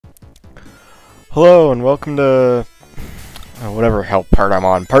Hello and welcome to whatever hell part I'm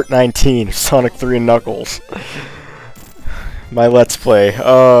on. Part 19 of Sonic 3 and Knuckles. My Let's Play.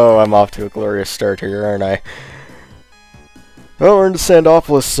 Oh, I'm off to a glorious start here, aren't I? Well, we're in the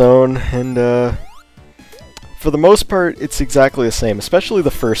Sandopolis zone, and for the most part, it's exactly the same, especially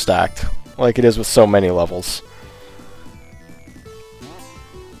the first act, like it is with so many levels.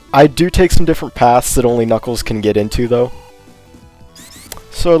 I do take some different paths that only Knuckles can get into, though.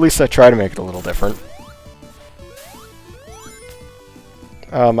 So at least I try to make it a little different.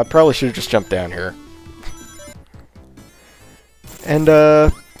 I probably should have just jumped down here. And,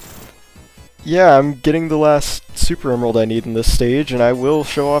 yeah, I'm getting the last Super Emerald I need in this stage, and I will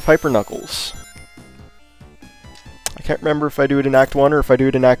show off Hyper Knuckles. I can't remember if I do it in Act 1 or if I do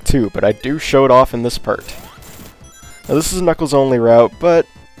it in Act 2, but I do show it off in this part. Now this is a Knuckles only route, but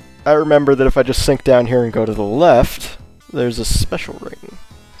I remember that if I just sink down here and go to the left, there's a special ring.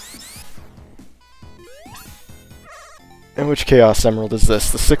 And which Chaos Emerald is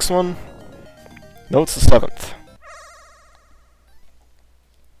this? The 6th one? No, it's the 7th.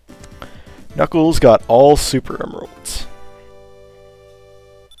 Knuckles got all Super Emeralds.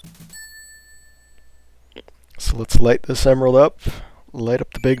 So let's light this emerald up, light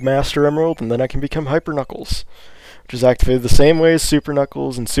up the big Master Emerald, and then I can become Hyper Knuckles, which is activated the same way as Super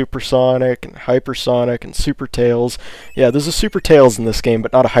Knuckles and Super Sonic and Hyper Sonic and Super Tails. Yeah, there's a Super Tails in this game,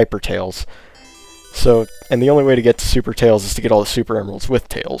 but not a Hyper Tails. So, and the only way to get to Super Tails is to get all the Super Emeralds with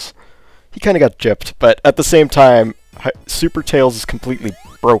Tails. He kind of got gypped, but at the same time, Super Tails is completely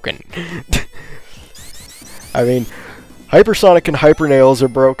broken. I mean, Hyper Sonic and Hyper Nails are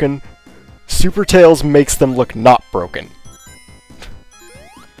broken. Super Tails makes them look not broken.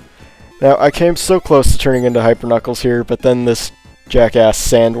 Now, I came so close to turning into Hyper Knuckles here, but then this jackass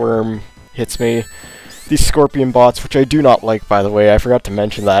sandworm hits me. These Scorpion bots, which I do not like, by the way, I forgot to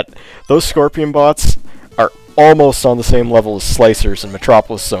mention that. Those Scorpion bots are almost on the same level as Slicers in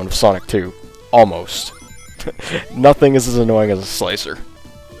Metropolis Zone of Sonic 2. Almost. Nothing is as annoying as a Slicer.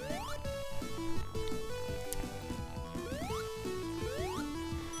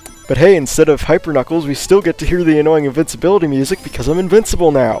 But hey, instead of Hyper Knuckles, we still get to hear the annoying invincibility music because I'm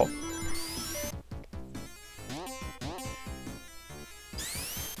invincible now!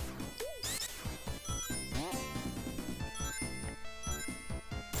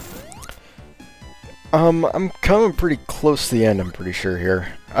 I'm coming pretty close to the end, I'm pretty sure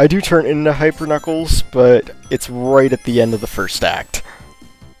here. I do turn into Hyper Knuckles, but it's right at the end of the first act.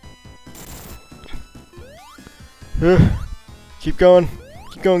 Keep going.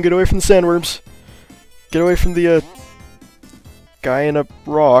 Keep going, get away from the sandworms. Get away from the, guy in a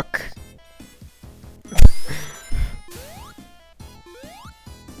rock.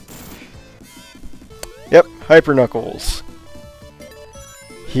 Yep, Hyper Knuckles.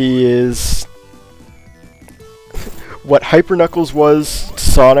 He is what Hyper Knuckles was to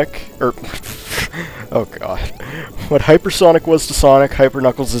Sonic, or oh god. What Hyper Sonic was to Sonic, Hyper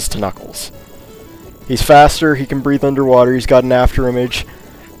Knuckles is to Knuckles. He's faster, he can breathe underwater, he's got an after image.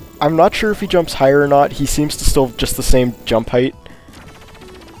 I'm not sure if he jumps higher or not, he seems to still have just the same jump height.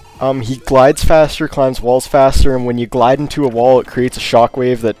 He glides faster, climbs walls faster, and when you glide into a wall it creates a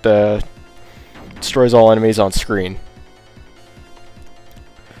shockwave that destroys all enemies on screen.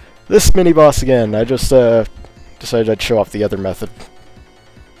 This mini-boss again, I just decided I'd show off the other method.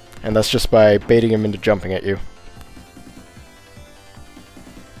 And that's just by baiting him into jumping at you.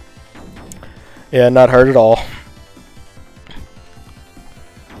 Yeah, not hard at all.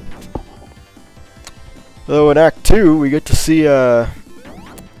 Though in Act 2, we get to see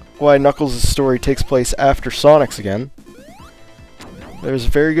why Knuckles' story takes place after Sonic's again. There's a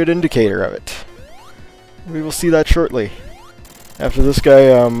very good indicator of it. We will see that shortly. After this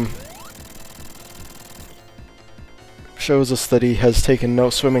guy, shows us that he has taken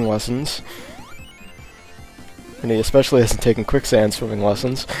no swimming lessons. And he especially hasn't taken quicksand swimming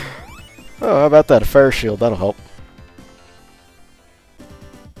lessons. Oh, how about that? A fire shield, that'll help.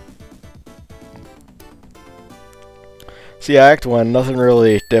 See, Act 1, nothing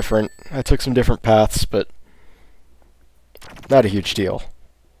really different. I took some different paths, but not a huge deal.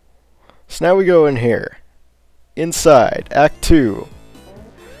 So now we go in here. Inside, Act 2.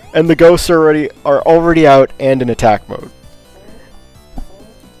 And the ghosts are already out and in attack mode.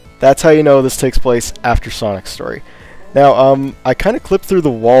 That's how you know this takes place after Sonic's story. Now, I kind of clipped through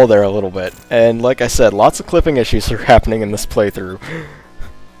the wall there a little bit, and like I said, lots of clipping issues are happening in this playthrough.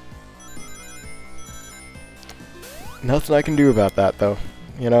 Nothing I can do about that, though.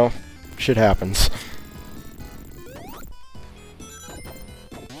 You know, shit happens.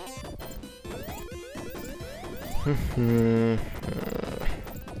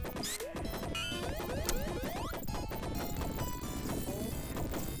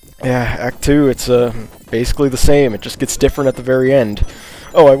 Yeah, Act 2, it's basically the same. It just gets different at the very end.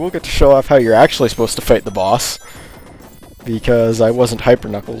 Oh, I will get to show off how you're actually supposed to fight the boss, because I wasn't Hyper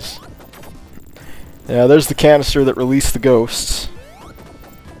Knuckles. Yeah, there's the canister that released the ghosts.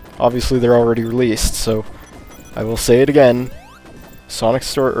 Obviously, they're already released, so I will say it again. Sonic's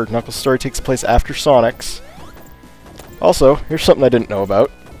story, or Knuckles' story, takes place after Sonic's. Also, here's something I didn't know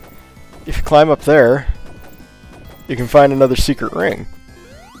about. If you climb up there, you can find another secret ring.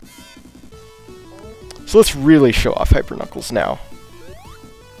 So let's really show off Hyper Knuckles now.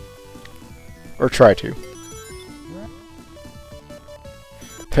 Or try to.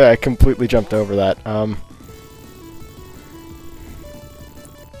 I completely jumped over that.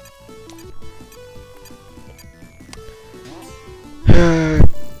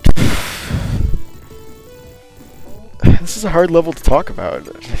 This is a hard level to talk about.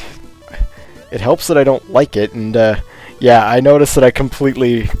 It helps that I don't like it, and yeah, I noticed that I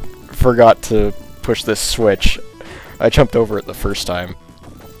completely forgot to push this switch. I jumped over it the first time.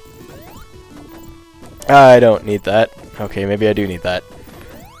 I don't need that. Okay, maybe I do need that.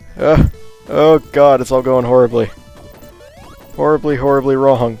 Oh god, it's all going horribly. Horribly, horribly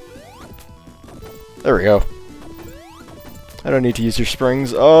wrong. There we go. I don't need to use your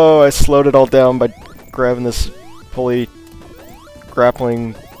springs. Oh, I slowed it all down by grabbing this pulley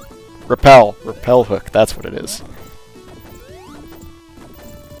grappling rappel hook. That's what it is.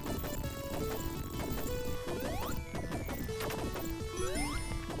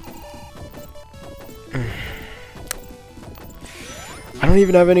 I don't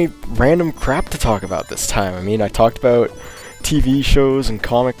even have any random crap to talk about this time. I mean, I talked about TV shows and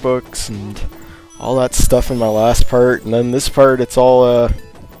comic books and all that stuff in my last part, and then this part, it's all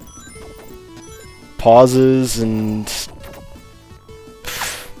pauses and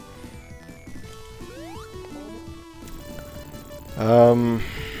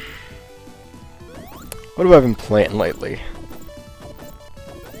what have I been playing lately?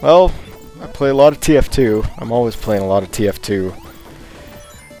 Well, I play a lot of TF2. I'm always playing a lot of TF2.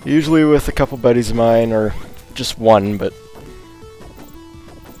 Usually with a couple buddies of mine, or just one, but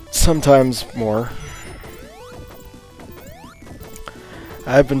sometimes more.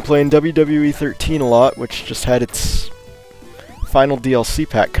 I've been playing WWE 13 a lot, which just had its final DLC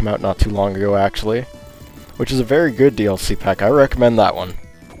pack come out not too long ago, actually. Which is a very good DLC pack. I recommend that one.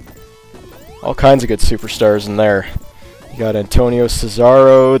 All kinds of good superstars in there. You got Antonio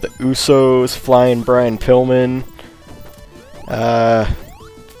Cesaro, the Usos, Flying Brian Pillman,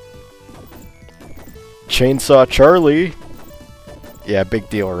 Chainsaw Charlie. Yeah, big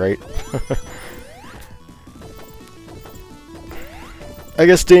deal, right? I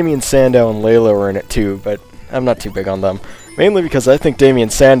guess Damien Sandow and Layla were in it too, but I'm not too big on them. Mainly because I think Damien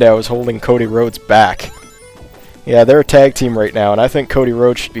Sandow is holding Cody Rhodes back. Yeah, they're a tag team right now, and I think Cody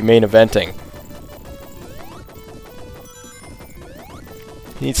Rhodes should be main eventing.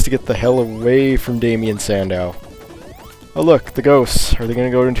 He needs to get the hell away from Damien Sandow. Oh look, the ghosts. Are they going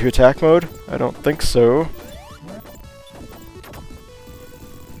to go into attack mode? I don't think so.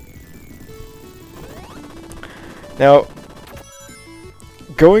 Now,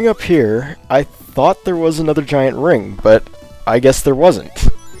 going up here, I thought there was another giant ring, but I guess there wasn't.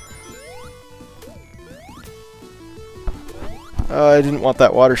 I didn't want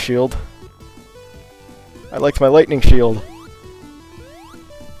that water shield. I liked my lightning shield.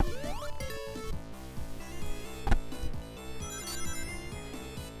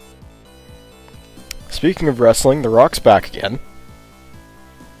 Speaking of wrestling, The Rock's back again.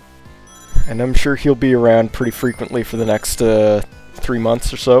 And I'm sure he'll be around pretty frequently for the next 3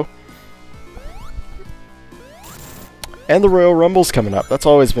 months or so. And the Royal Rumble's coming up. That's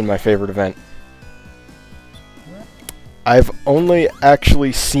always been my favorite event. I've only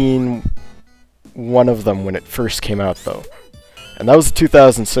actually seen one of them when it first came out, though. And that was the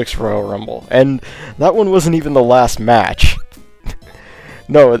 2006 Royal Rumble. And that one wasn't even the last match.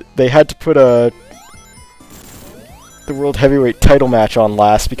 No, they had to put the World Heavyweight title match on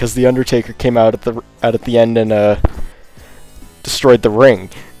last because The Undertaker came out at the end and destroyed the ring.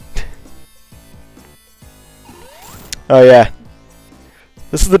 Oh yeah.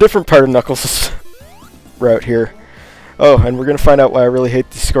 This is the different part of Knuckles' route here. Oh, and we're gonna find out why I really hate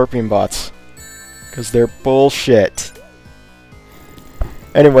these Scorpion bots. Because they're bullshit.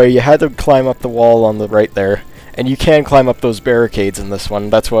 Anyway, you had to climb up the wall on the right there. And you can climb up those barricades in this one.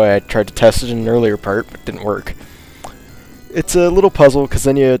 That's why I tried to test it in an earlier part, but it didn't work. It's a little puzzle, because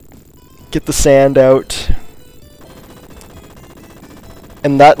then you get the sand out.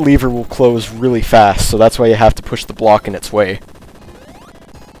 And that lever will close really fast, so that's why you have to push the block in its way.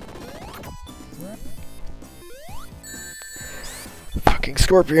 Fucking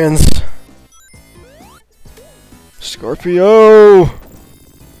scorpions! Scorpio!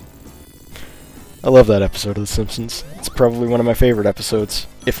 I love that episode of The Simpsons. It's probably one of my favorite episodes,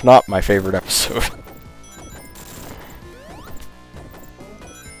 if not my favorite episode.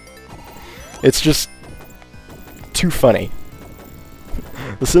 It's just too funny.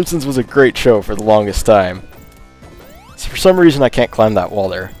 The Simpsons was a great show for the longest time. So for some reason I can't climb that wall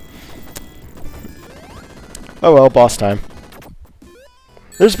there. Oh well, boss time.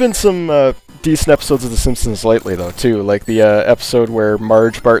 There's been some decent episodes of The Simpsons lately though too, like the episode where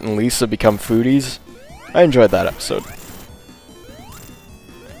Marge, Bart, and Lisa become foodies. I enjoyed that episode.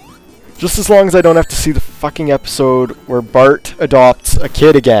 Just as long as I don't have to see the fucking episode where Bart adopts a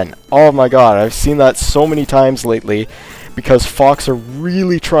kid again. Oh my god, I've seen that so many times lately because Fox are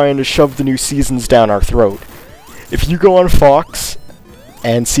really trying to shove the new seasons down our throat. If you go on Fox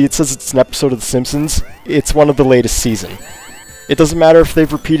and see it says it's an episode of The Simpsons, it's one of the latest season. It doesn't matter if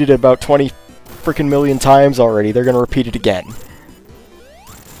they've repeated it about 20 frickin' million times already, they're gonna repeat it again.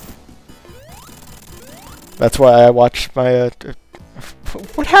 That's why I watched my,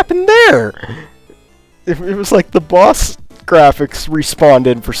 what happened there? It was like the boss graphics respawned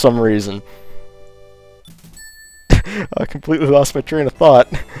in for some reason. I completely lost my train of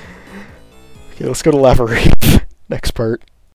thought. Okay, let's go to Lava Rave. Next part.